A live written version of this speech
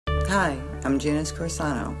Hi, I'm Janice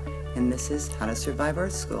Corsano, and this is How to Survive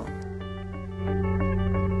Earth School.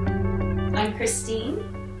 I'm Christine.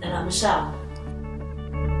 And I'm Michelle.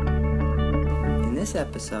 In this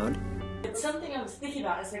episode, It's something I was thinking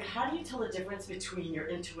about. It's like, how do you tell the difference between your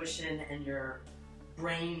intuition and your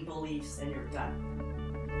brain beliefs and your gut?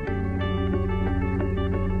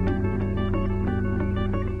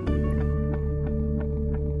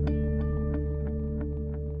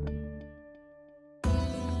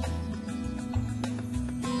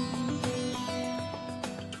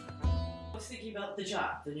 I was thinking about the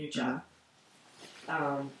job, the new job.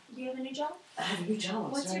 Do you have a new job? I have a new job.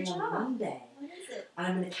 I'm What's your starting on job? Monday. What is it?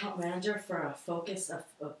 I'm an account manager for a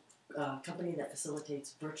company that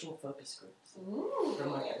facilitates virtual focus groups. Ooh, For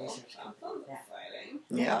market research. that sounds Yeah. exciting.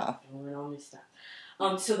 yeah. Doing all new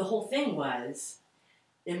stuff. So the whole thing was,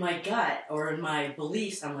 in my gut or in my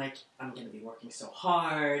beliefs, I'm like, I'm going to be working so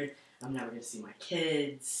hard. I'm never going to see my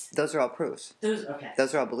kids. Those are all proofs. Those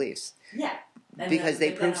are all beliefs. Yeah. And Because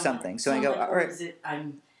they but prove I'm something. Like, So I go, I'm like, all right. or is it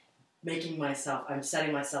I'm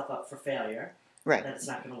setting myself up for failure. Right. That it's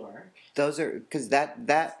not going to work. Those are, because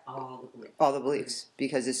that All the beliefs. all the beliefs.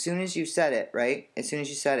 Because as soon as you said it, right? As soon as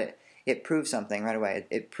you said it, it proved something right away.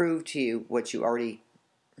 It proved to you what you already...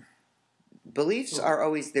 Beliefs are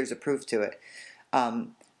always, there's a proof to it.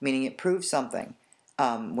 Meaning it proves something.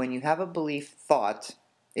 When you have a belief thought,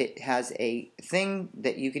 it has a thing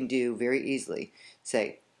that you can do very easily.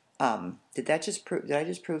 Say, did I just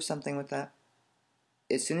prove something with that?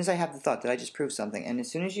 As soon as I have the thought, did I just prove something? And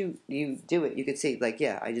as soon as you do it, you could see, like,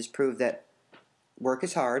 yeah, I just proved that work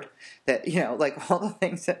is hard, that, like all the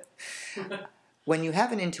things that... When you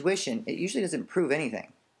have an intuition, it usually doesn't prove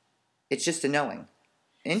anything. It's just a knowing.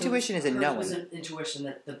 Intuition is a knowing. It was an intuition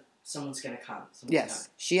that someone's going to come. Yes,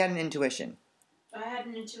 she had an intuition. I had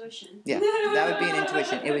an intuition. Yeah, that would be an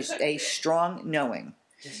intuition. It was a strong knowing.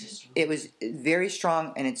 It was very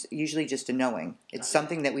strong, and it's usually just a knowing. It's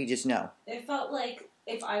something that we just know. It felt like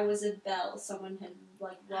if I was a bell, someone had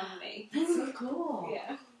rung me. That's so cool.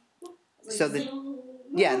 Yeah. So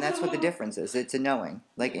and that's what the difference is. It's a knowing.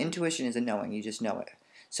 Like intuition is a knowing. You just know it.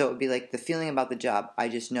 So it would be like the feeling about the job. I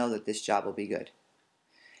just know that this job will be good.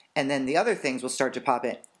 And then the other things will start to pop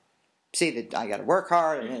in. See that I got to work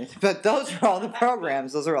hard, but those are all the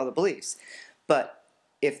programs. Those are all the beliefs. But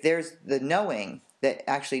if there's the knowing that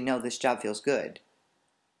actually, no, this job feels good.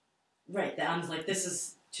 Right. That I'm like, this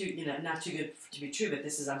is not too good to be true, but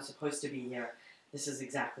I'm supposed to be here. This is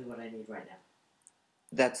exactly what I need right now.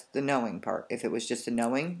 That's the knowing part. If it was just a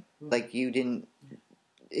knowing, like you didn't,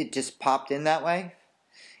 it just popped in that way.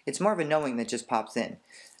 It's more of a knowing that just pops in.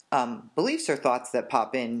 Beliefs are thoughts that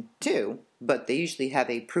pop in too, but they usually have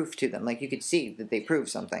a proof to them. Like you could see that they prove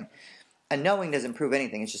something. A knowing doesn't prove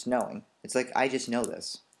anything. It's just knowing. It's like, I just know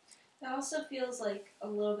this. It also feels like a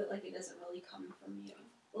little bit like it doesn't really come from you.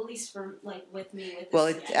 At least for with me with this. Well,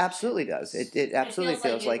 it absolutely does. It absolutely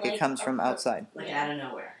feels like it comes from outside. Like out of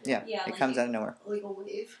nowhere. Yeah, it comes out of nowhere. Like a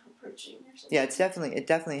wave approaching or something. Yeah, it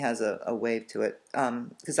definitely has a wave to it.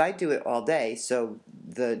 Because I do it all day, so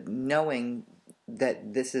the knowing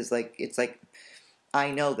that this is like, it's like, I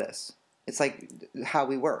know this. It's like how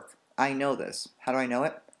we work. I know this. How do I know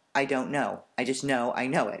it? I don't know. I just know I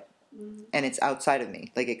know it. Mm-hmm. And it's outside of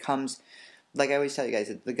me. Like it comes, like I always tell you guys,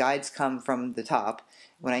 the guides come from the top.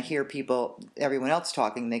 When I hear everyone else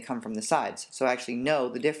talking, they come from the sides. So I actually know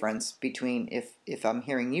the difference between if I'm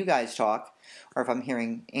hearing you guys talk or if I'm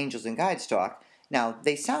hearing angels and guides talk. Now,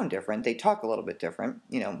 they sound different. They talk a little bit different.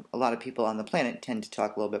 A lot of people on the planet tend to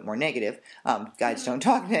talk a little bit more negative. Guides don't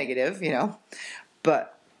talk negative,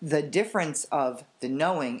 But the difference of the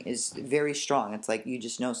knowing is very strong. It's like you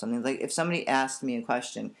just know something. Like if somebody asked me a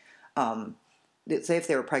question, say if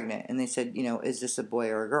they were pregnant and they said, is this a boy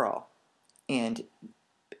or a girl? And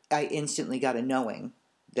I instantly got a knowing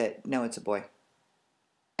that, no, it's a boy.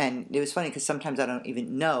 And it was funny because sometimes I don't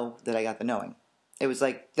even know that I got the knowing. It was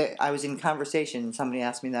like I was in conversation and somebody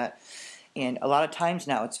asked me that. And a lot of times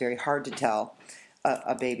now it's very hard to tell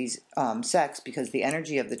a baby's sex because the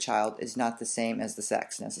energy of the child is not the same as the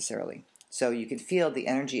sex necessarily. So you can feel the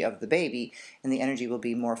energy of the baby and the energy will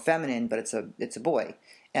be more feminine, but it's a boy.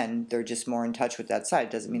 And they're just more in touch with that side.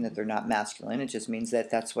 It doesn't mean that they're not masculine. It just means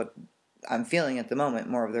that that's what I'm feeling at the moment,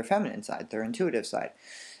 more of their feminine side, their intuitive side.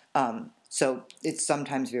 So it's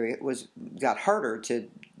sometimes got harder to,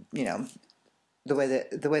 the way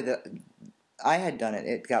that I had done it,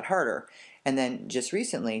 it got harder. And then just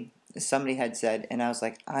recently, somebody had said, and I was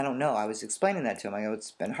like, I don't know. I was explaining that to him. I go,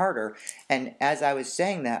 it's been harder. And as I was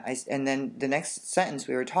saying that, and then the next sentence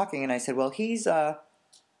we were talking, and I said, well, he's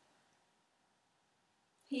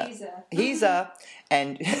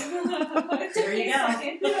and There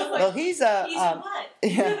you go. Well, he's He's a what?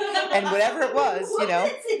 yeah, and whatever it was, you know,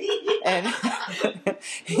 What is he? and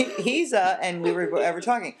he's and we were ever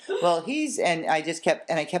talking. Well, he's and I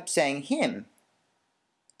kept saying him,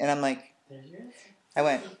 and I'm like, There's your answer. I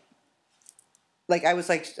went like I was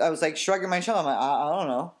like shrugging my shoulder. I'm like, I don't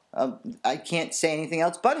know, I can't say anything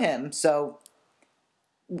else but him, so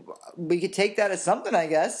we could take that as something, I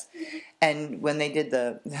guess. And when they did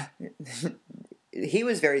he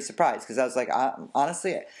was very surprised because I was like,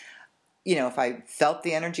 honestly, you know, if I felt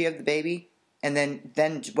the energy of the baby, and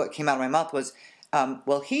then what came out of my mouth was,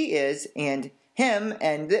 well, he is, and him,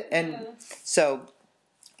 and so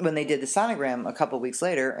when they did the sonogram a couple weeks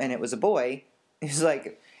later, and it was a boy,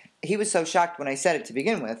 he was so shocked when I said it to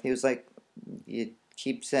begin with. He was like, you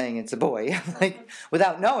keep saying it's a boy, like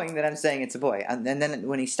without knowing that I'm saying it's a boy, and then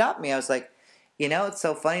when he stopped me, I was like, you know, it's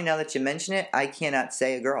so funny now that you mention it. I cannot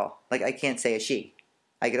say a girl, like I can't say a she.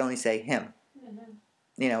 I could only say him.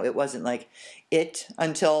 You know, it wasn't like it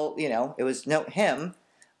until, you know, it was no him.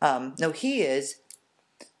 No, he is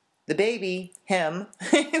the baby, him.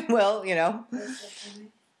 Well, you know,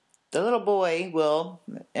 the little boy will,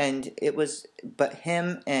 and it was, but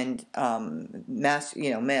him and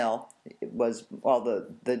male was all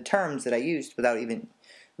the terms that I used without even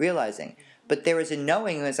realizing. But there was a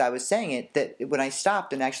knowing as I was saying it that when I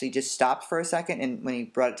stopped and actually just stopped for a second, and when he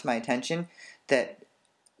brought it to my attention, that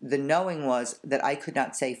the knowing was that I could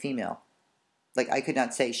not say female. Like, I could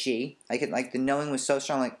not say she. I could, like, the knowing was so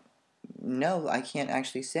strong, like, no, I can't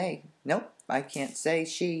actually say. Nope, I can't say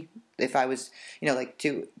she. If I was, you know, like,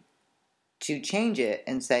 to change it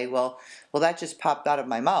and say, well, that just popped out of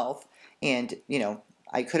my mouth, and, you know,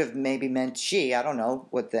 I could have maybe meant she. I don't know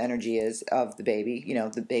what the energy is of the baby. You know,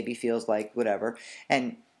 the baby feels like whatever.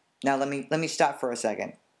 And now let me stop for a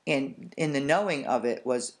second. And in the knowing of it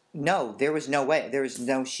was, no, there was no way. There was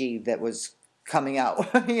no she that was coming out.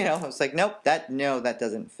 You know, it's like, nope, that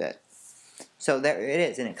doesn't fit. So there it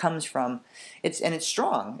is, and it comes from, it's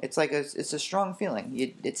strong. It's like it's a strong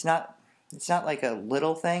feeling. It's not like a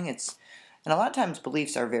little thing. And a lot of times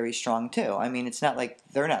beliefs are very strong too. I mean, it's not like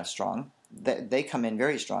they're not strong. They come in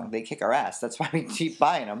very strong. They kick our ass. That's why we keep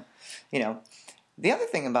buying them. You know, the other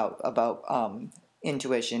thing about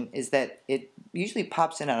intuition is that it usually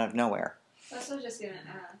pops in out of nowhere. That's what I was just gonna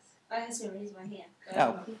ask. I was gonna raise my hand.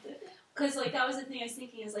 Oh. Because like that was the thing I was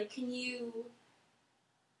thinking is like, is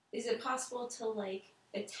it possible to like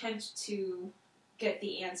attempt to get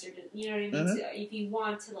the answer to, you know what I mean? Mm-hmm. So if you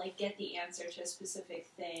want to like get the answer to a specific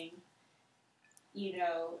thing, you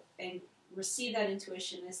know, and receive that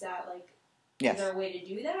intuition, is that like, yes. Is there a way to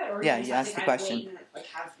do that? Or yeah, you you ask the question. Wait and, like,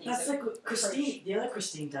 have things That's like what Christine, the other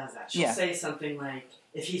Christine does that. She'll say something like,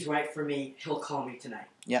 if he's right for me, he'll call me tonight.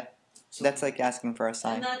 Yep. So that's like asking for a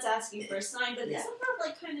sign. And that's asking for a sign, but isn't that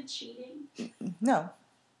like kind of cheating? No.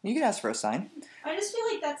 You can ask for a sign. I just feel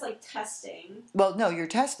like that's like testing. Well, no, you're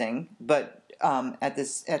testing, but at the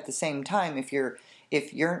same time, if you're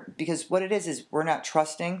because what it is we're not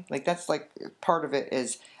trusting. Like that's like part of it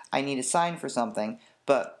is I need a sign for something,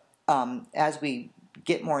 but as we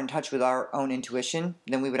get more in touch with our own intuition,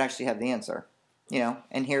 then we would actually have the answer. You know,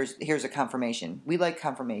 and here's a confirmation. We like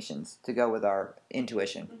confirmations to go with our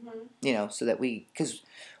intuition. Mm-hmm. You know, so that because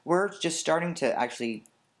we're just starting to actually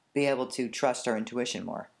be able to trust our intuition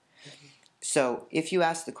more. Mm-hmm. So if you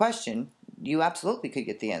ask the question, you absolutely could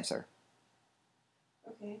get the answer.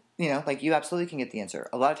 Okay. You know, like you absolutely can get the answer.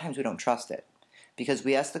 A lot of times we don't trust it because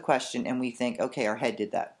we ask the question and we think, okay, our head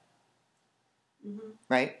did that. Mm-hmm.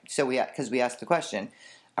 Right? So because we asked the question,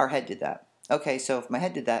 our head did that. Okay, so if my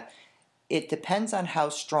head did that, it depends on how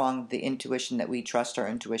strong the intuition that we trust our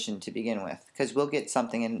intuition to begin with. Because we'll get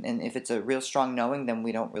something, and if it's a real strong knowing, then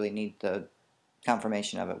we don't really need the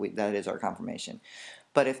confirmation of it. That is our confirmation.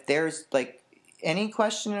 But if there's like any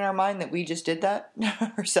question in our mind that we just did that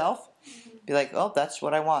ourselves, be like, oh, that's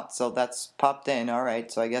what I want. So that's popped in. All right.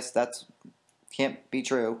 So I guess that's can't be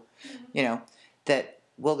true. Mm-hmm. You know, that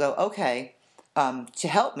we'll go, okay, to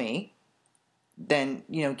help me, then,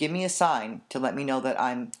 you know, give me a sign to let me know that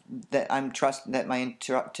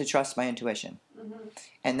to trust my intuition. Mm-hmm.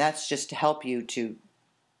 And that's just to help you to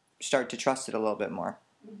start to trust it a little bit more.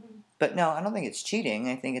 Mm-hmm. But no, I don't think it's cheating.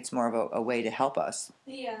 I think it's more of a way to help us.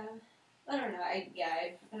 Yeah. I don't know. I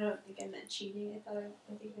don't think I meant cheating. I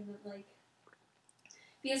think I meant like,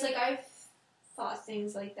 because like I've thought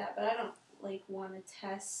things like that, but I don't like want to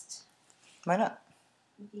test. Why not?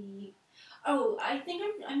 I think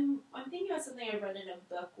I'm thinking about something I read in a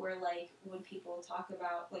book where like when people talk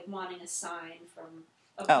about like wanting a sign from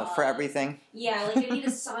above. for everything. Yeah, like I need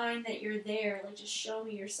a sign that you're there. Like just show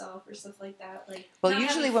me yourself or stuff like that. Like Well, not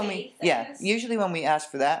usually having when faith, I we guess. usually when we ask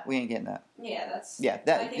for that, we ain't getting that. Yeah, that's. Yeah,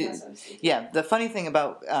 I think that's what I'm thinking. Yeah, the funny thing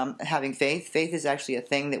about having faith is actually a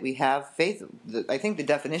thing that we have. Faith, I think the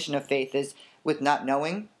definition of faith is with not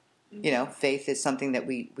knowing. Mm-hmm. You know, faith is something that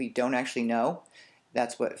we don't actually know.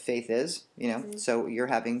 That's what faith is. You know, Mm-hmm. so you're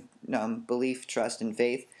having belief, trust, and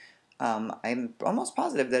faith. I'm almost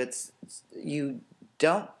positive that it's you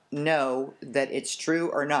don't know that it's true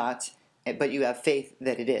or not, but you have faith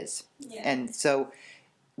that it is. Yeah. And so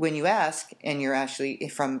when you ask and you're actually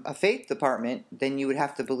from a faith department, then you would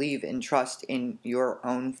have to believe and trust in your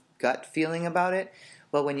own gut feeling about it.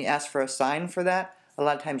 Well, when you ask for a sign for that, a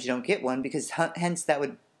lot of times you don't get one because hence that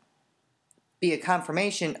would be a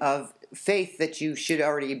confirmation of faith that you should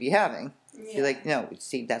already be having. Yeah. You're like, no,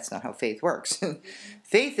 see, that's not how faith works.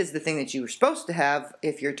 Faith is the thing that you're supposed to have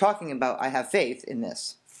if you're talking about, I have faith in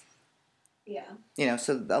this. Yeah. You know,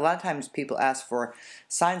 so a lot of times people ask for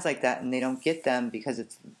signs like that and they don't get them because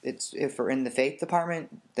it's if we're in the faith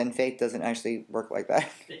department, then faith doesn't actually work like that.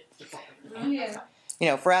 Oh, yeah. You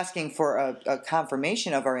know, if we're asking for a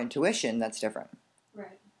confirmation of our intuition, that's different.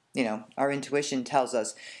 Right. You know, our intuition tells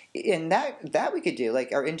us, and that we could do.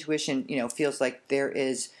 Like our intuition, you know, feels like there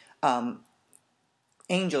is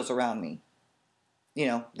angels around me. You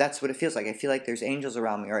know, that's what it feels like. I feel like there's angels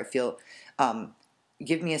around me, or I feel,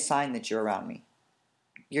 give me a sign that you're around me.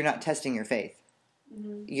 You're not testing your faith.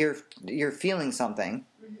 Mm-hmm. You're feeling something,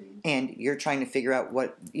 Mm-hmm. and you're trying to figure out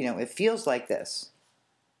what, you know, it feels like this.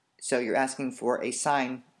 So you're asking for a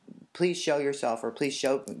sign. Please show yourself, or please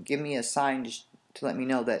give me a sign to let me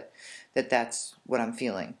know that's what I'm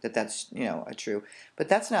feeling. That's, you know, a true. But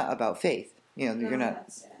that's not about faith. You know, you're not.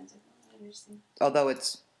 That's, I understand. Although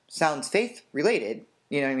it sounds faith related,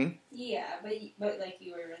 you know what I mean? Yeah, but like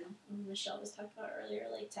you were in Michelle was talking about earlier,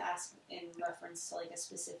 like to ask in reference to like a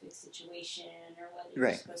specific situation or whether you're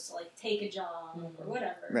Right. supposed to like take a job or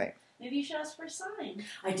whatever. Right. Maybe you should ask for a sign.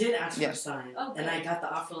 I did ask for Yeah. a sign, Oh, and I good. got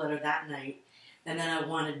the offer letter that night. And then I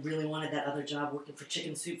really wanted that other job working for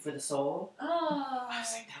Chicken Soup for the Soul. Oh. I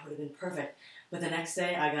was like, that would have been perfect. But the next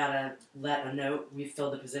day, I got a note, we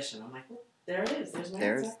filled the position. I'm like, well, there it is. There's my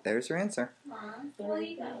answer. There's your answer. Aw, well,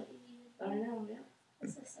 you got what you I needed. know, yeah.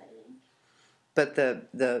 That's exciting. But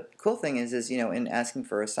the cool thing is you know, in asking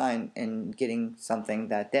for a sign and getting something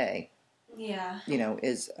that day, Yeah. you know,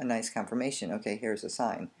 is a nice confirmation. Okay, here's a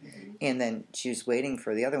sign. Mm-hmm. And then she was waiting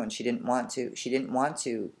for the other one. She didn't want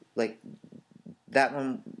to like that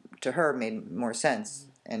one. To her made more sense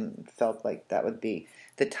and felt like that would be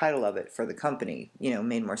the title of it for the company. You know,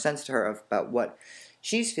 made more sense to her about what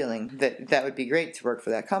she's feeling, that would be great to work for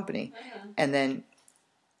that company. Uh-huh. And then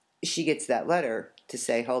she gets that letter to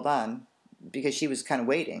say, hold on, because she was kind of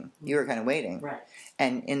waiting. You were kind of waiting. Right.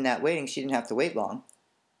 And in that waiting, she didn't have to wait long.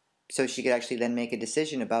 So she could actually then make a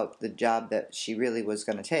decision about the job that she really was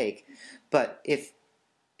going to take. But if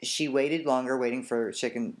she waited longer, waiting for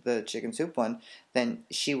the chicken soup one, then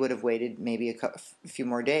she would have waited maybe a few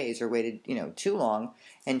more days, or waited, you know, too long.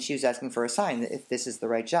 And she was asking for a sign that if this is the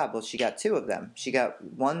right job. Well, she got two of them. She got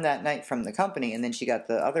one that night from the company, and then she got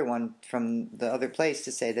the other one from the other place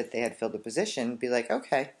to say that they had filled the position. Be like,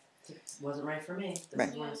 okay. It wasn't right for me. This Right.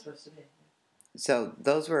 is where I'm supposed to be. So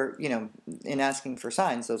those were, you know, in asking for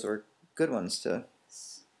signs, those were good ones to.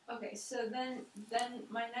 Okay, so then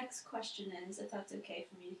my next question is, if that's okay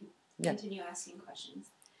for me to Yeah. continue asking questions,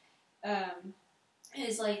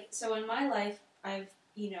 is like, so in my life, I've,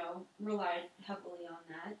 you know, relied heavily on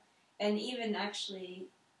that, and even actually,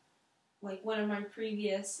 like, one of my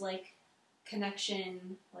previous, like,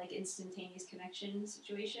 connection, like, instantaneous connection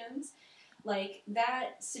situations, like,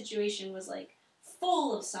 that situation was, like,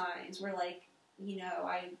 full of signs where, like, you know,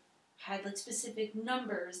 I had, like, specific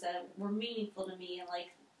numbers that were meaningful to me, and, like,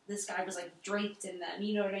 this guy was, like, draped in them,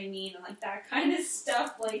 you know what I mean? And, like, that kind of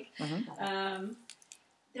stuff, like, Mhm.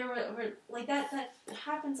 there were like, that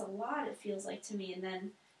happens a lot, it feels like to me, and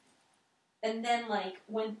then, like,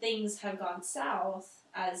 when things have gone south,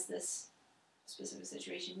 as this specific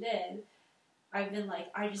situation did, I've been, like,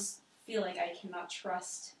 I just feel like I cannot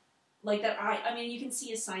trust, like, that I mean, you can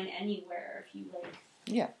see a sign anywhere if you, like,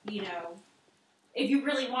 Yeah. you know, if you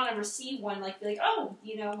really want to receive one, like, be like, oh,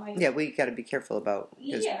 you know, my... Yeah, we got to be careful about,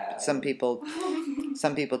 because Yeah. some people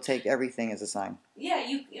take everything as a sign. Yeah,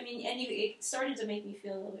 it started to make me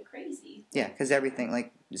feel a little bit crazy. Yeah, because everything,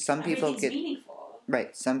 like, some people Everything's get meaningful.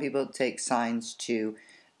 right. Some people take signs to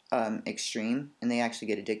extreme, and they actually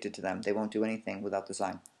get addicted to them. They won't do anything without the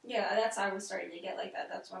sign. Yeah, that's how I was starting to get like that.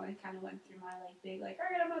 That's when I kind of went through my like big like, all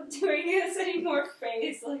right, I'm not doing this anymore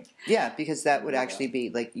phase. Like, Yeah, because that would actually be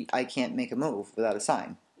like I can't make a move without a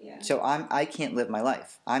sign. yeah, So I can't live my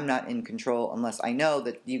life. I'm not in control unless I know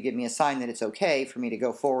that you give me a sign that it's okay for me to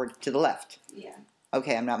go forward to the left. yeah.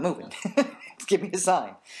 Okay, I'm not moving. Give me a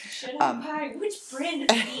sign. Should I buy? Which brand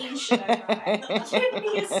of beans should I buy? Give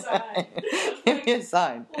me a sign. Give me a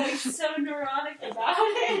sign. Like so neurotic about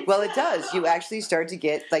it. Well, it does. You actually start to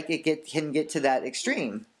get like can get to that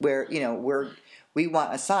extreme where we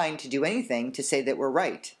want a sign to do anything to say that we're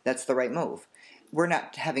right. That's the right move. We're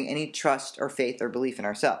not having any trust or faith or belief in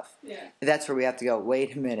ourselves. Yeah. That's where we have to go.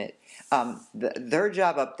 Wait a minute. Their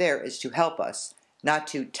job up there is to help us, not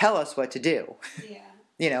to tell us what to do.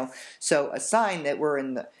 Yeah. So a sign that we're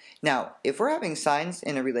in the now. If we're having signs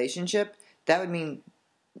in a relationship, that would mean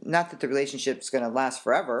not that the relationship's going to last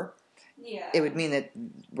forever. Yeah. It would mean that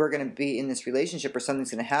we're going to be in this relationship or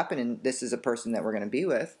something's going to happen and this is a person that we're going to be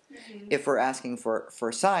with. Mm-hmm. If we're asking for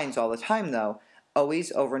signs all the time, though,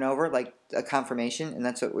 always over and over, like a confirmation, and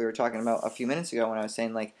that's what we were talking about a few minutes ago when I was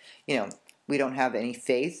saying, like, we don't have any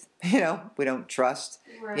faith, we don't trust,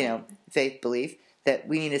 Right. faith, belief, that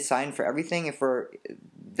we need a sign for everything.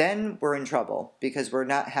 Then we're in trouble because we're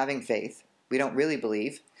not having faith. We don't really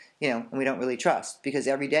believe, and we don't really trust because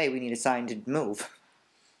every day we need a sign to move.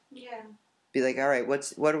 Yeah. Be like, all right,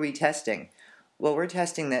 what are we testing? Well, we're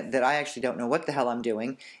testing that I actually don't know what the hell I'm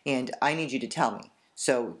doing, and I need you to tell me.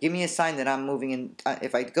 So give me a sign that I'm moving in.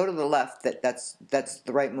 If I go to the left, that's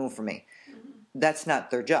the right move for me. Mm-hmm. That's not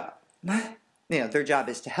their job. Their job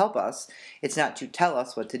is to help us. It's not to tell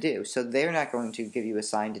us what to do. So they're not going to give you a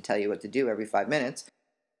sign to tell you what to do every 5 minutes.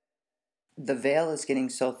 The veil is getting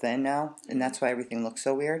so thin now, and that's why everything looks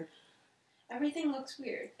so weird. Everything looks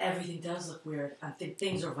weird. Everything does look weird. I think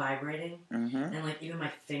things are vibrating, and like even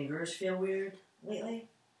my fingers feel weird lately.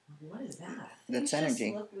 What is that? That's Things energy.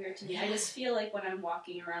 just look weird to me. I just feel like when I'm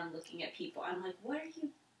walking around looking at people, I'm like, what are you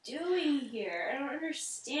doing here? I don't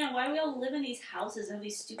understand. Why do we all live in these houses and have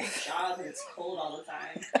these stupid jobs and it's cold all the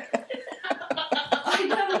time? I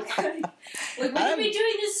know. Like, we could be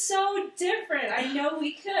doing this so different. I know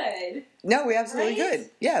we could. No, we absolutely Right? could.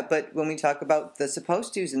 Yeah, but when we talk about the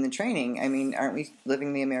supposed tos in the training, I mean, aren't we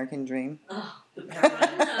living the American dream? Oh, the paradigm.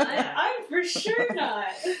 I'm for sure not.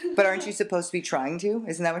 But aren't you supposed to be trying to?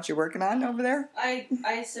 Isn't that what you're working on over there?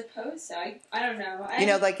 I suppose so. I don't know.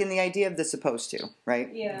 Like in the idea of the supposed to, right?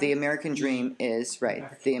 Yeah. The American dream is,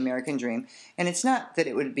 right, the American dream. And it's not that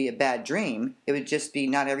it would be a bad dream. It would just be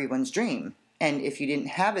not everyone's dream. And if you didn't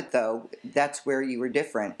have it, though, that's where you were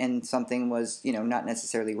different and something was, not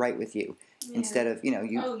necessarily right with you. Yeah. Instead of,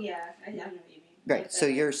 you... Oh, yeah. I know what you mean. Right, Like so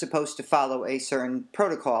you're supposed to follow a certain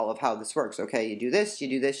protocol of how this works. Okay, you do this, you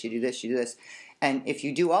do this, you do this, you do this. And if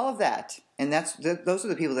you do all of that, and those are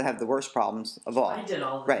the people that have the worst problems of all. I did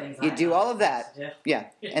all the Right, things. you I do thought all I of that. was Yeah,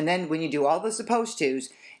 and then when you do all the supposed tos,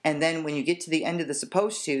 and then when you get to the end of the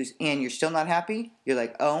supposed tos and you're still not happy, you're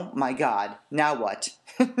like, oh my God, now what?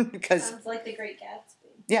 Because sounds like The Great Gatsby.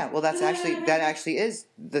 yeah, well, that actually is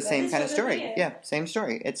the same is kind of what it story. is. Yeah, same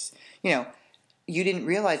story. It's you didn't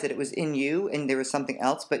realize that it was in you and there was something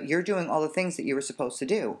else, but you're doing all the things that you were supposed to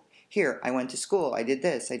do. Here, I went to school, I did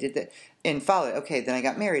this, I did that, and followed. Okay, then I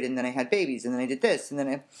got married, and then I had babies, and then I did this, and then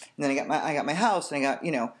I got my house, and I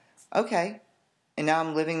got okay, and now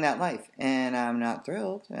I'm living that life, and I'm not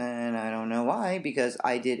thrilled, and I don't know why, because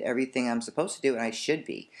I did everything I'm supposed to do, and I should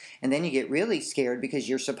be, and then you get really scared because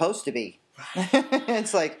you're supposed to be.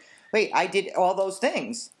 It's like, wait, I did all those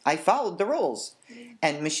things. I followed the rules.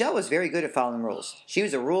 And Michelle was very good at following rules. She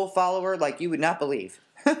was a rule follower like you would not believe.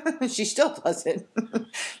 She still does it.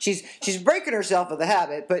 She's breaking herself of the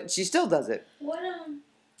habit, but she still does it. What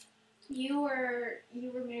you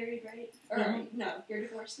were married, right? Or no, you're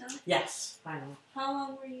divorced now? Yes, finally. How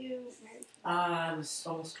long were you married? It was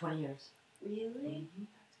almost 20 years. Really? Mm-hmm.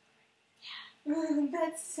 Yeah.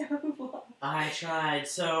 That's so long. I tried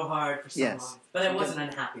so hard for so long, but I wasn't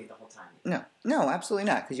unhappy the whole time. No, absolutely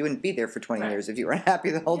not, because you wouldn't be there for 20 years if you were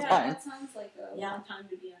unhappy the whole time. That sounds like a long time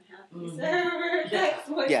to be unhappy. Mhm. So that's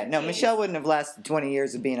what Yeah, no, it is. Michelle wouldn't have lasted 20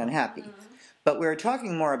 years of being unhappy. But we were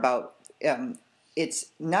talking more about,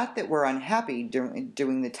 it's not that we're unhappy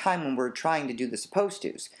during the time when we're trying to do the supposed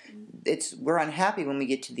tos. We're unhappy when we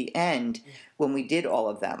get to the end, when we did all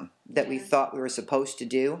of them that we thought we were supposed to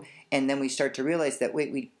do, and then we start to realize that,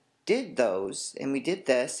 wait, we did those, and we did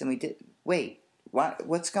this, and we did, wait,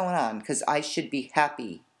 what's going on? Because I should be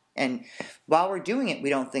happy. And while we're doing it, we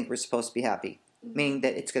don't think we're supposed to be happy. Meaning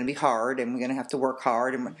that it's going to be hard and we're going to have to work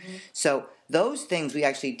hard. And so those things we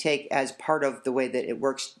actually take as part of the way that it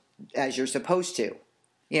works as you're supposed to.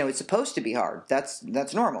 It's supposed to be hard. That's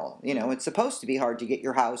normal. It's supposed to be hard to get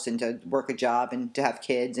your house and to work a job and to have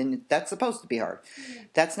kids, and that's supposed to be hard. Yeah.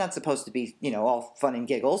 That's not supposed to be, all fun and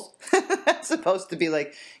giggles. That's supposed to be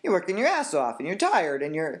like you're working your ass off and you're tired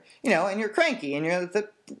and you're, and you're cranky and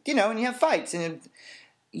and you have fights and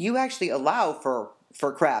you actually allow for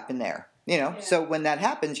crap in there. Yeah. So when that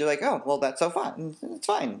happens, you're like, oh, well, that's so fun. It's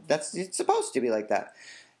fine. It's supposed to be like that.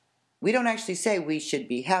 We don't actually say we should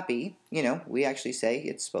be happy. We actually say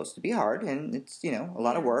it's supposed to be hard and it's, a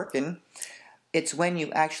lot of work. And it's when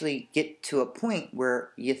you actually get to a point where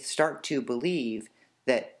you start to believe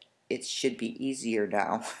that it should be easier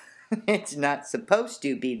now. It's not supposed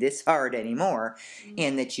to be this hard anymore. Mm-hmm.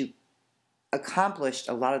 And that you accomplished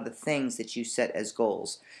a lot of the things that you set as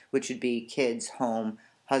goals, which would be kids, home,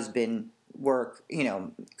 husband, work,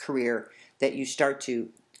 career, that you start to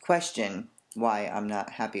question why I'm not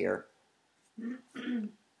happier.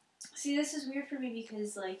 See, this is weird for me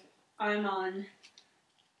because, I'm on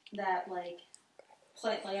that,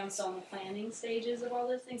 I'm still in the planning stages of all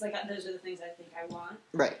those things. Those are the things I think I want.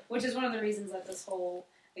 Right. Which is one of the reasons that this whole,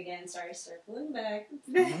 again, sorry, circling back,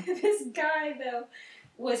 Mm-hmm. this guy, though,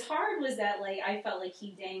 was hard was that, I felt like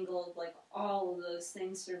he dangled, all of those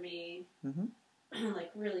things for me, mm-hmm.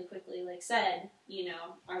 Really quickly, said,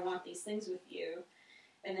 I want these things with you.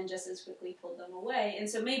 And then just as quickly pulled them away. And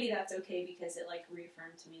so maybe that's okay because it,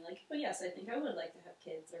 reaffirmed to me, well, yes, I think I would like to have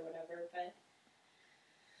kids or whatever, but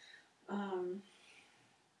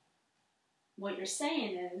what you're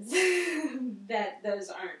saying is that those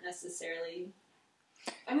aren't necessarily...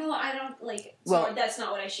 I mean, I don't, that's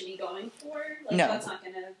not what I should be going for? No. That's not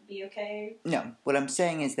going to be okay? No. What I'm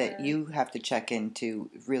saying is that you have to check in to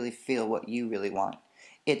really feel what you really want.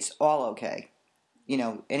 It's all okay.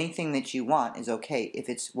 Anything that you want is okay if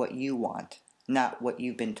it's what you want, not what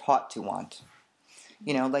you've been taught to want.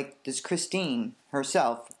 Does Christine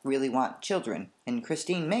herself really want children? And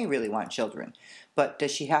Christine may really want children. But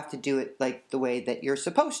does she have to do it, the way that you're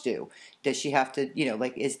supposed to? Does she have to,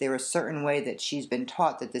 is there a certain way that she's been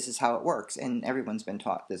taught that this is how it works? And everyone's been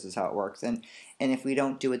taught this is how it works. And if we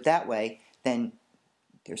don't do it that way, then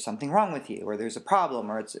there's something wrong with you, or there's a problem,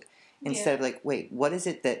 or it's... Instead of wait, what is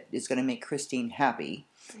it that is going to make Christine happy?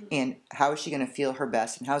 Mm-hmm. And how is she going to feel her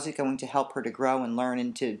best? And how is it going to help her to grow and learn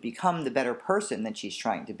and to become the better person that she's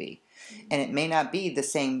trying to be? Mm-hmm. And it may not be the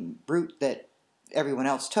same route that everyone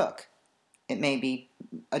else took. It may be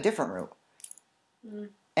a different route. Mm-hmm.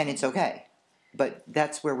 And it's okay. But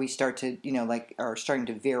that's where we start to, are starting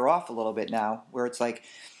to veer off a little bit now, where it's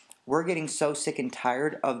we're getting so sick and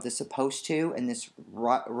tired of the supposed to and this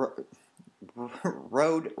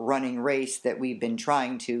road running race that we've been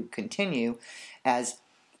trying to continue as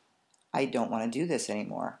I don't want to do this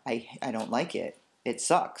anymore. I don't like it. It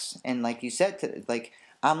sucks. And like you said,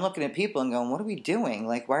 I'm looking at people and going, what are we doing?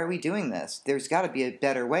 Why are we doing this? There's got to be a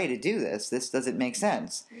better way to do this. This doesn't make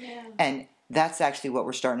sense. Yeah. And that's actually what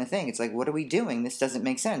we're starting to think. It's what are we doing? This doesn't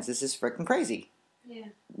make sense. This is freaking crazy. Yeah.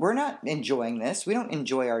 We're not enjoying this. We don't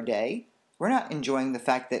enjoy our day. We're not enjoying the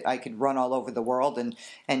fact that I could run all over the world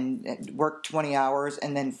and work 20 hours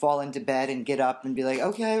and then fall into bed and get up and be like,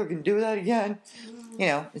 okay, we're going to do that again.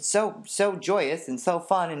 Mm-hmm. It's so joyous and so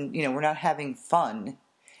fun, and, we're not having fun.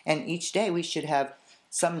 And each day we should have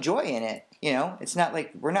some joy in it. It's not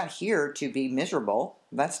we're not here to be miserable.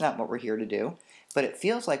 That's not what we're here to do. But it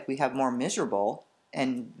feels like we have more miserable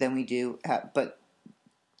than we do than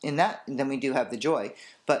we do have the joy.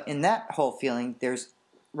 But in that whole feeling,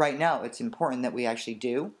 right now, it's important that we actually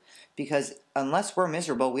do, because unless we're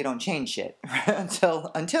miserable, we don't change shit. until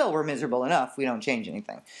we're miserable enough, we don't change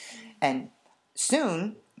anything. And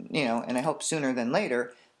soon, and I hope sooner than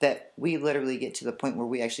later, that we literally get to the point where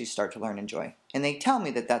we actually start to learn and enjoy. And they tell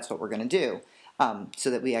me that that's what we're going to do, so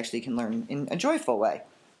that we actually can learn in a joyful way.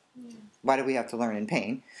 Why do we have to learn in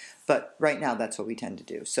pain? But right now, that's what we tend to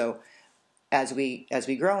do. So as we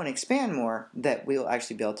grow and expand more, that we'll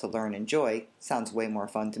actually be able to learn and enjoy. Sounds way more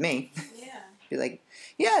fun to me. Yeah. Be like,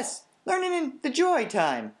 yes, learning in the joy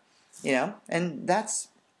time. And that's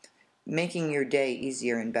making your day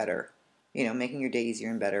easier and better. Making your day easier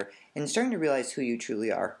and better. And starting to realize who you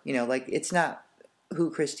truly are. It's not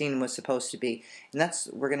who Christine was supposed to be. And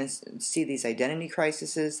we're going to see these identity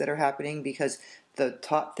crises that are happening because the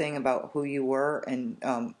taught thing about who you were and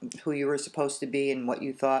who you were supposed to be and what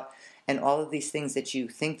you thought and all of these things that you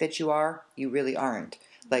think that you are, you really aren't.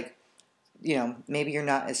 Maybe you're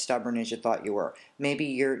not as stubborn as you thought you were. Maybe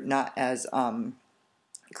you're not as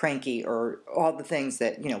cranky or all the things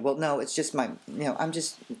that, no, it's just I'm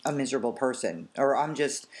just a miserable person. Or I'm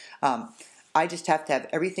just, I just have to have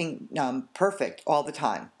everything perfect all the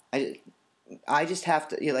time. I just have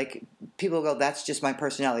to, like, people go, that's just my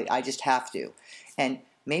personality. I just have to. And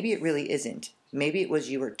maybe it really isn't. Maybe it was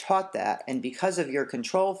you were taught that, and because of your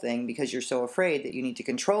control thing, because you're so afraid that you need to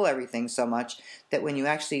control everything so much, that when you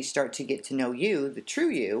actually start to get to know you, the true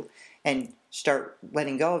you, and start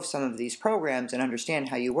letting go of some of these programs and understand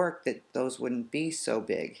how you work, that those wouldn't be so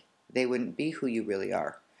big. They wouldn't be who you really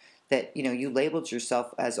are. That, you labeled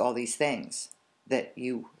yourself as all these things that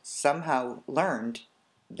you somehow learned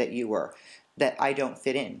that you were. That I don't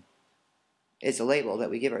fit in is a label that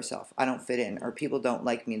we give ourselves. I don't fit in, or people don't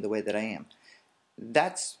like me the way that I am.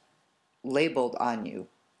 That's labeled on you,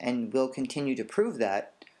 and will continue to prove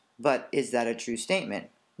that, but is that a true statement?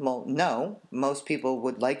 Well, no. Most people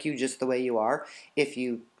would like you just the way you are. If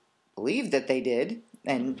you believe that they did,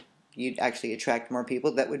 and you'd actually attract more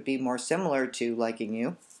people that would be more similar to liking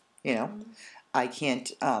you, I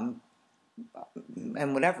can't, and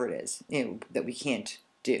whatever it is, that we can't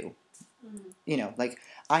do. Like,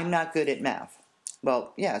 I'm not good at math.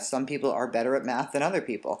 Well, yeah, some people are better at math than other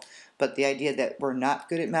people. But the idea that we're not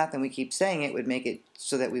good at math and we keep saying it would make it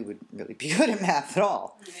so that we would really be good at math at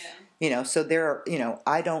all. Yeah. So there are,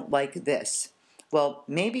 I don't like this. Well,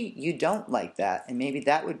 maybe you don't like that, and maybe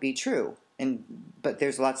that would be true. But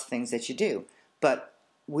there's lots of things that you do. But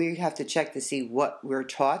we have to check to see what we're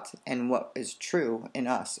taught and what is true in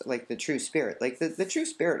us, like the true spirit. Like the true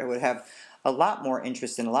spirit would have a lot more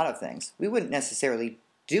interest in a lot of things. We wouldn't necessarily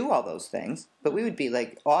do all those things, but we would be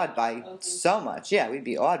like awed by so much. Yeah, we'd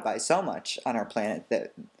be awed by so much on our planet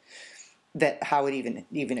that how it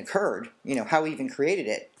even occurred. How we even created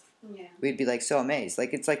it. Yeah. We'd be like so amazed.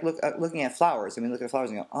 Like it's like looking at flowers. I mean, look at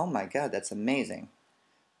flowers and go, "Oh my God, that's amazing."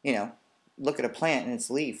 Look at a plant and its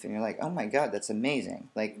leaf, and you're like, "Oh my God, that's amazing!"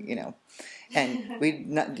 Like,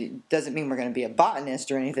 and doesn't mean we're going to be a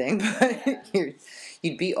botanist or anything, but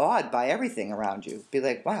you'd be awed by everything around you. Be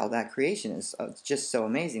like, "Wow, that creation is just so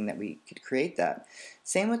amazing that we could create that."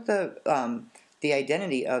 Same with the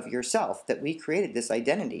identity of yourself. That we created this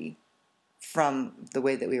identity from the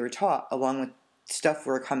way that we were taught, along with stuff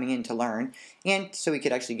we're coming in to learn, and so we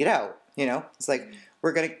could actually get out. It's like.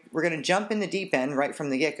 We're gonna jump in the deep end right from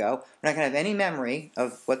the get-go. We're not gonna have any memory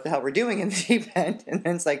of what the hell we're doing in the deep end, and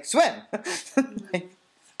then it's like swim. Like,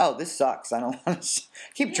 oh, this sucks. I don't want to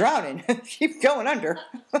keep drowning. Keep going under.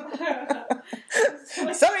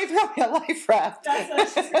 Somebody throw me a life raft. That's what I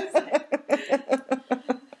was gonna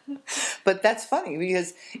say. But that's funny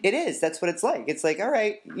because it is. That's what it's like. It's like, all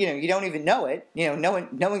right, you don't even know it. No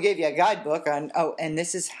one gave you a guidebook on. Oh, and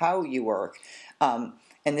this is how you work, and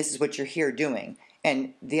this is what you're here doing.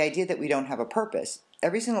 And the idea that we don't have a purpose.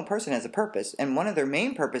 Every single person has a purpose, and one of their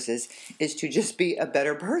main purposes is to just be a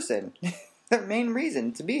better person. Their main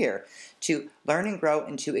reason to be here, to learn and grow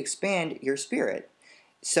and to expand your spirit.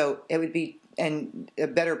 So it would be, and a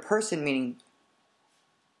better person meaning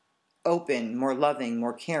open, more loving,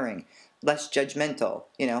 more caring, less judgmental,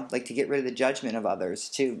 like to get rid of the judgment of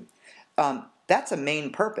others. That's a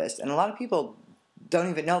main purpose, and a lot of people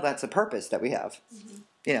don't even know that's a purpose that we have. Mm-hmm.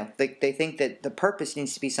 They think that the purpose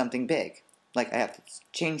needs to be something big. Like, I have to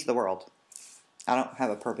change the world. I don't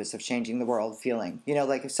have a purpose of changing the world feeling.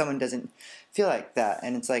 Like if someone doesn't feel like that,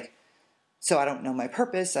 and it's like, so I don't know my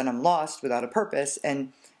purpose, and I'm lost without a purpose.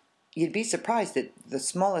 And you'd be surprised that the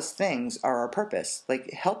smallest things are our purpose.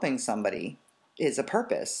 Like helping somebody is a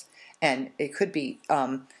purpose. And it could be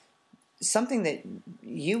something that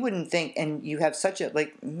you wouldn't think, and you have such a,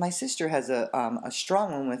 like, my sister has a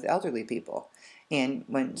strong one with elderly people. And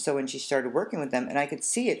when she started working with them, and I could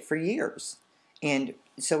see it for years. And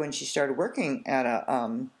so when she started working at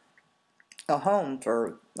a home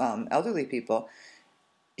for elderly people,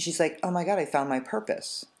 she's like, "Oh my God, I found my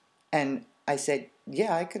purpose." And I said,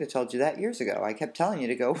 "Yeah, I could have told you that years ago. I kept telling you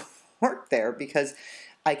to go work there because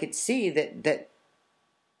I could see that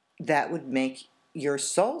would make your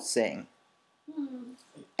soul sing." Mm.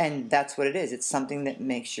 And that's what it is. It's something that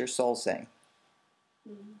makes your soul sing.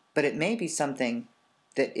 Mm. But it may be something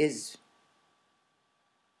that is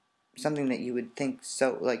something that you would think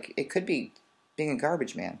so, like, it could be being a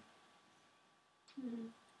garbage man. Mm.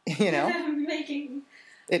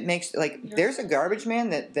 It makes, like, there's a garbage man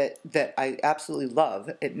that I absolutely love.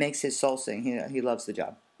 It makes his soul sing. He loves the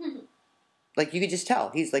job. Mm-hmm. Like, you could just tell.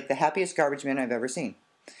 He's like the happiest garbage man I've ever seen.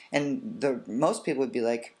 And most people would be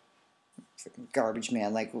like, garbage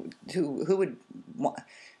man, like, who would want?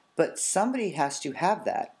 But somebody has to have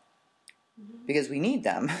that. Because we need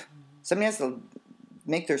them. Somebody has to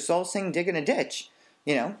make their soul sing digging a ditch,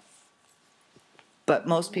 But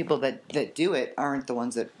most people that do it aren't the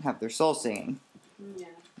ones that have their soul singing.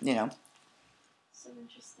 Yeah. So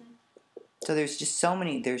interesting. So there's just so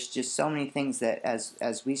many things that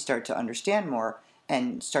as we start to understand more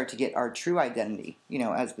and start to get our true identity,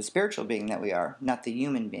 as the spiritual being that we are, not the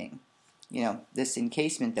human being. This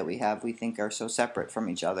encasement that we have, we think are so separate from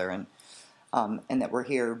each other, and that we're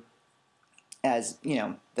here as,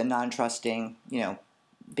 the non-trusting,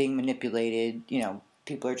 being manipulated,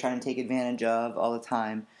 people are trying to take advantage of all the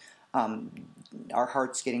time. Our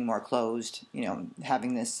hearts getting more closed,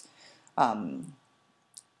 having this,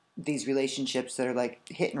 these relationships that are like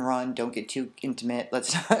hit and run, don't get too intimate.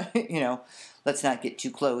 Let's not, let's not get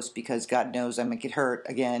too close because God knows I'm gonna get hurt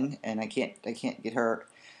again, and I can't get hurt.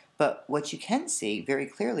 But what you can see very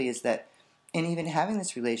clearly is that in even having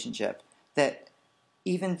this relationship, that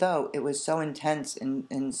even though it was so intense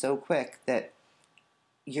and so quick, that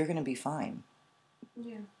you're going to be fine.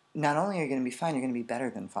 Yeah. Not only are you going to be fine, you're going to be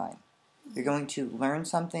better than fine. You're going to learn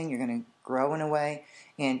something, you're going to grow in a way,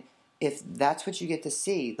 and if that's what you get to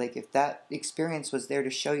see, like if that experience was there to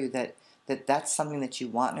show you that's something that you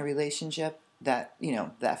want in a relationship, that,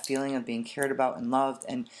 that feeling of being cared about and loved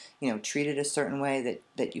and, treated a certain way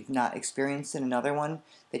that you've not experienced in another one,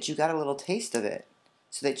 that you got a little taste of it.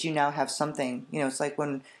 So that you now have something, it's like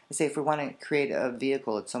when I say if we want to create a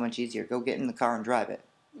vehicle, it's so much easier. Go get in the car and drive it.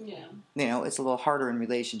 Yeah. It's a little harder in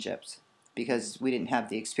relationships because we didn't have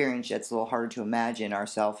the experience yet. It's a little harder to imagine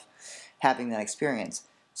ourselves having that experience.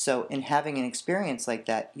 So in having an experience like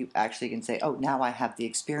that, you actually can say, oh, now I have the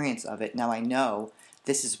experience of it. Now I know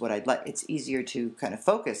this is what I'd like. It's easier to kind of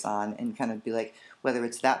focus on and kind of be like, whether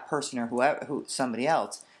it's that person or whoever, somebody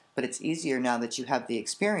else, but it's easier now that you have the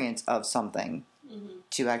experience of something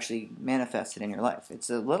to actually manifest it in your life. It's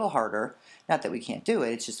a little harder. Not that we can't do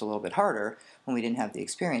it. It's just a little bit harder when we didn't have the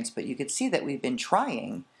experience. But you could see that we've been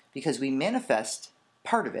trying because we manifest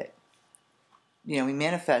part of it. We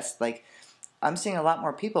manifest, like, I'm seeing a lot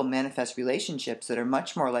more people manifest relationships that are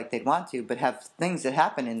much more like they'd want to, but have things that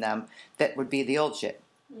happen in them that would be the old shit.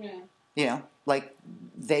 Yeah. Like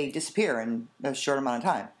they disappear in a short amount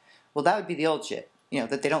of time. Well, that would be the old shit,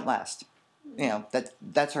 that they don't last.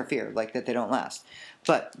 That's our fear, like that they don't last.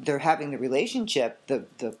 But they're having the relationship,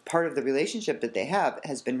 the part of the relationship that they have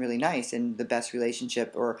has been really nice and the best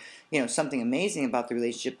relationship, or, something amazing about the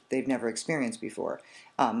relationship they've never experienced before.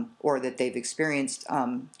 Or that they've experienced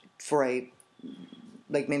for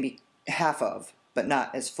like maybe half of, but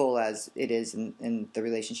not as full as it is in the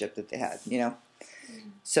relationship that they had,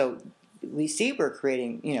 So we see we're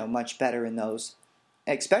creating, much better in those,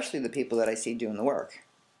 especially the people that I see doing the work.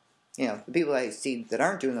 The people I see that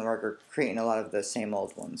aren't doing the work are creating a lot of the same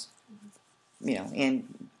old ones,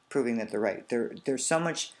 and proving that they're right. There's so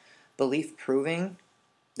much belief proving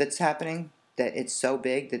that's happening that it's so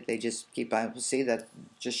big that they just keep on. See, that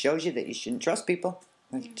just shows you that you shouldn't trust people.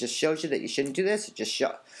 It just shows you that you shouldn't do this. It just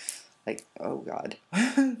like, oh God.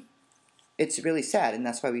 It's really sad, and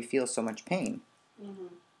that's why we feel so much pain.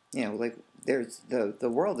 Like there's the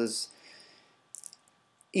world is,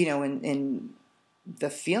 in the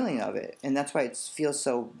feeling of it, and that's why it feels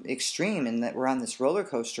so extreme, and that we're on this roller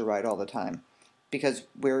coaster ride all the time, because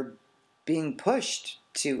we're being pushed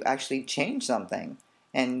to actually change something.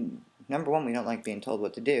 And number one, we don't like being told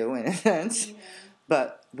what to do in a sense,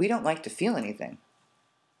 but we don't like to feel anything.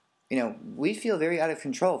 We feel very out of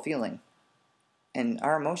control feeling, and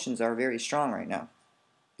our emotions are very strong right now.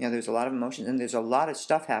 There's a lot of emotions, and there's a lot of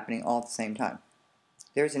stuff happening all at the same time.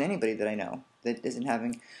 There isn't anybody that I know that isn't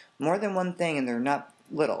having more than one thing, and they're not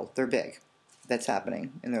little, they're big, that's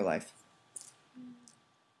happening in their life.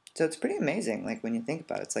 So it's pretty amazing, like, when you think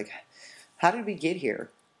about it. It's like, how did we get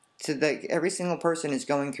here? So that every single person is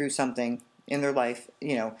going through something in their life.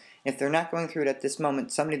 If they're not going through it at this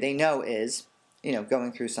moment, somebody they know is,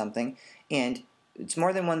 going through something, and it's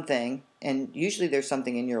more than one thing, and usually there's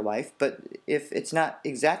something in your life, but if it's not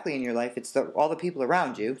exactly in your life, it's all the people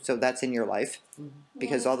around you, so that's in your life,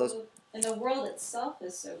 because all those... And the world itself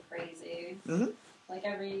is so crazy. Like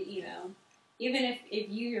even if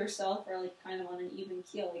you yourself are like kind of on an even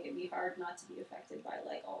keel, like it'd be hard not to be affected by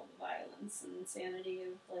like all the violence and insanity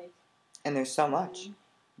of like... And there's so much.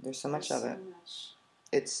 There's so much of it.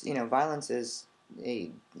 It's, violence is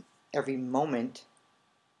every moment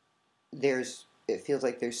it feels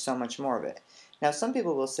like there's so much more of it. Now, some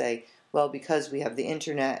people will say, well, because we have the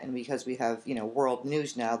internet and because we have, world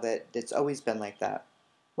news now, that it's always been like that.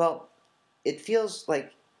 Well, it feels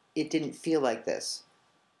like it didn't feel like this.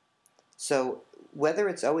 So whether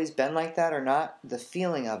it's always been like that or not, the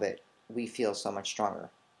feeling of it, we feel so much stronger.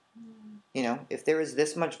 If there was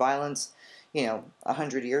this much violence,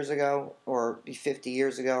 100 years ago or 50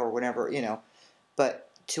 years ago or whatever, but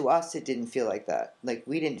to us it didn't feel like that. Like,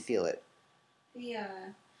 we didn't feel it. Yeah.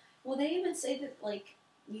 Well, they even say that, like,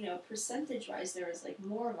 you know, percentage-wise, there is, like,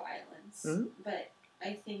 more violence. Mhm. But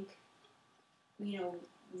I think, you know,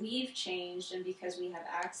 we've changed, and because we have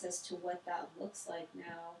access to what that looks like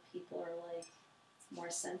now, people are, like, more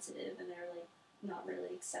sensitive, and they're, like, not really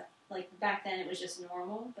like, back then it was just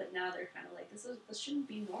normal, but now they're kind of like, this shouldn't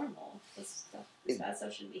be normal. This bad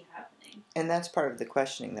stuff shouldn't be happening. And that's part of the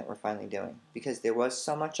questioning that we're finally doing, because there was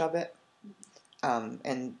so much of it.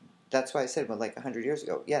 And that's why I said, well, like 100 years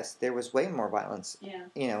ago, yes, there was way more violence. Yeah.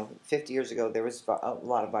 You know, 50 years ago, there was a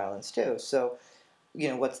lot of violence too. So, you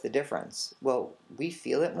know, what's the difference? Well, we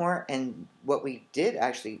feel it more, and what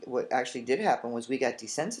actually did happen was we got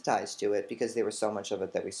desensitized to it because there was so much of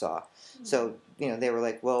it that we saw. Mm-hmm. So, you know, they were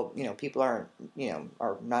like, well, you know, people are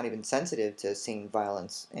not even sensitive to seeing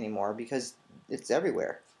violence anymore because it's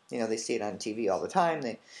everywhere. You know, they see it on TV all the time.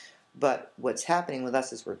 But what's happening with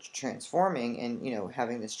us is we're transforming and, you know,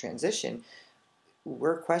 having this transition.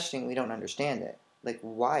 We're questioning, we don't understand it. Like,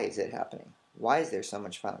 why is it happening? Why is there so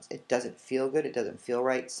much violence? It doesn't feel good. It doesn't feel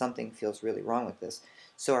right. Something feels really wrong with this.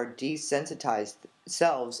 So our desensitized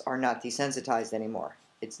selves are not desensitized anymore.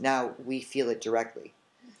 It's now we feel it directly.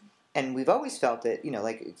 And we've always felt it, you know,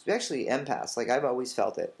 like, especially empaths. Like, I've always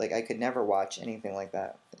felt it. Like, I could never watch anything like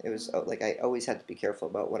that. It was, like, I always had to be careful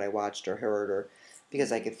about what I watched or heard,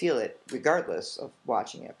 because I could feel it regardless of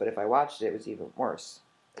watching it. But if I watched it, it was even worse.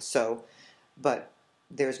 So, but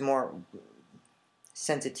there's more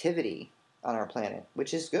sensitivity on our planet,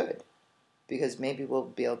 which is good, because maybe we'll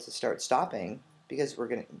be able to start stopping because we're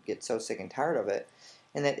going to get so sick and tired of it,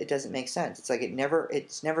 and that it doesn't make sense. It's like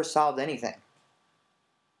it's never solved anything.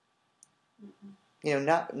 You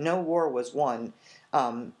know, no war was won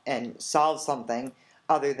and solved something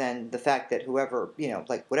other than the fact that whoever, you know,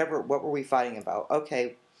 like what were we fighting about?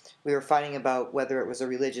 Okay, we were fighting about whether it was a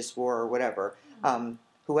religious war or whatever.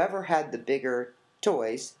 Whoever had the bigger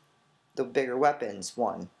toys, the bigger weapons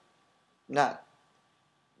won. Not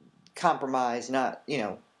compromise, not, you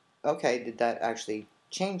know, okay, did that actually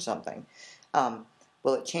change something?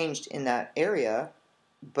 Well, it changed in that area,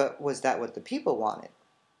 but was that what the people wanted?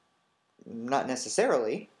 Not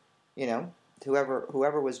necessarily, you know.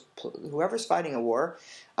 Whoever's fighting a war,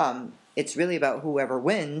 it's really about whoever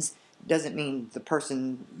wins. Doesn't mean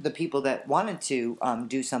the people that wanted to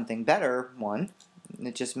do something better won.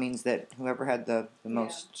 It just means that whoever had the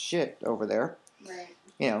most shit over there, right,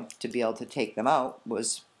 you know, to be able to take them out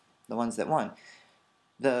was the ones that won.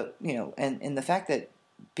 And the fact that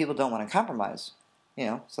people don't want to compromise, you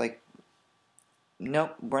know, it's like,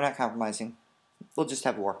 nope, we're not compromising. We'll just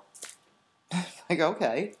have war. Like,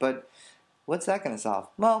 okay, but what's that going to solve?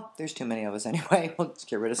 Well, there's too many of us anyway. We'll just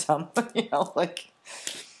get rid of some, you know, like.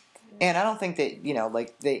 And I don't think that, you know,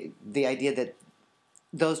 like the idea that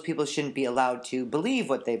those people shouldn't be allowed to believe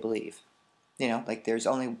what they believe. You know, like there's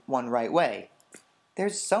only one right way.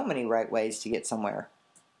 There's so many right ways to get somewhere.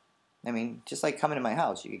 I mean, just like coming to my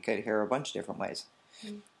house, you could hear a bunch of different ways.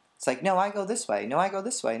 Mm-hmm. It's like, no, I go this way. No, I go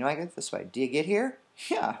this way. No, I go this way. Do you get here?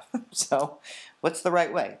 Yeah. So, what's the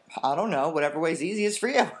right way? I don't know. Whatever way's easiest for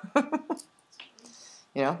you.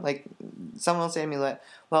 You know, like someone will say to me, like,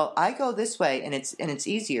 "Well, I go this way, and it's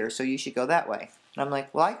easier, so you should go that way." And I'm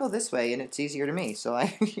like, "Well, I go this way, and it's easier to me, so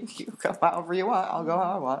you go however you want. I'll go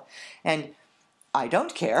how I want." And I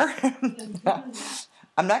don't care.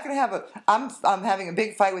 I'm not going to have I'm having a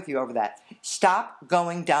big fight with you over that. Stop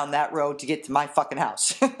going down that road to get to my fucking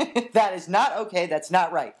house. That is not okay. That's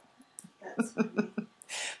not right.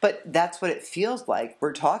 But that's what it feels like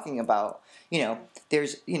we're talking about. You know,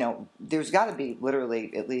 there's got to be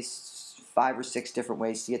literally at least 5 or 6 different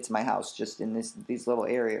ways to get to my house just in these little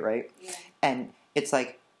area, right? Yeah. And it's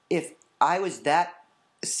like, if I was that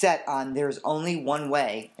set on there's only one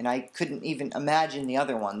way and I couldn't even imagine the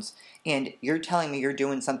other ones, and you're telling me you're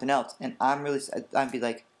doing something else, and I'd be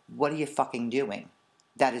like, what are you fucking doing?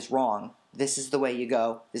 That is wrong. This is the way you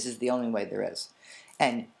go. This is the only way there is.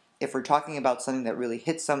 And if we're talking about something that really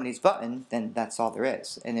hits somebody's button, then that's all there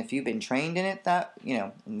is. And if you've been trained in it, that, you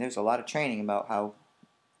know, and there's a lot of training about how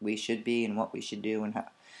we should be and what we should do, and how,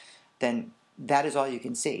 then that is all you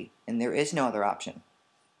can see, and there is no other option.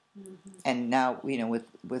 Mm-hmm. And now, you know,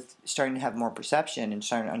 with starting to have more perception and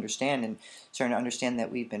starting to understand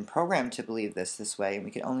that we've been programmed to believe this way, and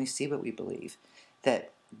we can only see what we believe,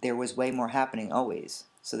 that there was way more happening always.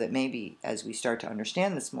 So that maybe as we start to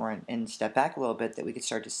understand this more and step back a little bit, that we could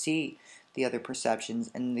start to see the other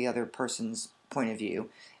perceptions and the other person's point of view.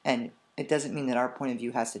 And it doesn't mean that our point of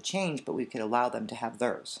view has to change, but we could allow them to have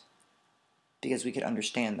theirs, because we could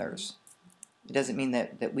understand theirs. It doesn't mean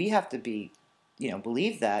that we have to be, you know,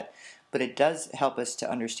 believe that, but it does help us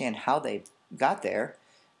to understand how they got there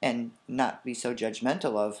and not be so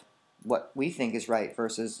judgmental of, what we think is right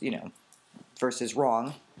versus versus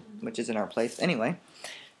wrong, which is in our place anyway.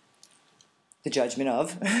 The judgment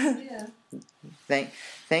of. Yeah.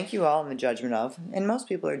 Thank you all in the judgment of. And most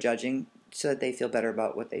people are judging so that they feel better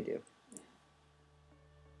about what they do.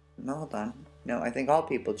 No, hold on. No, I think all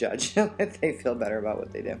people judge so that they feel better about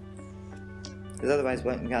what they do. Because otherwise,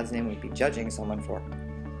 what in God's name would we be judging someone for?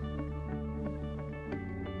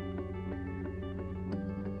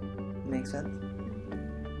 Make sense?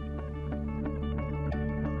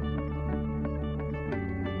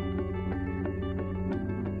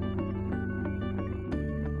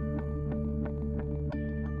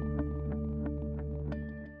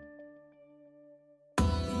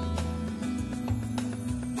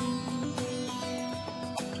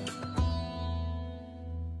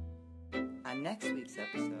 On next week's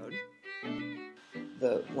episode,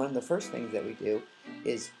 one of the first things that we do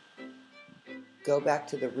is go back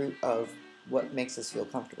to the root of what makes us feel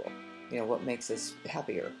comfortable. What makes us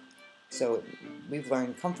happier. So we've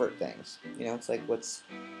learned comfort things. It's like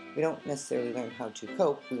we don't necessarily learn how to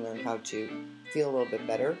cope. We learn how to feel a little bit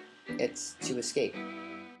better. It's to escape.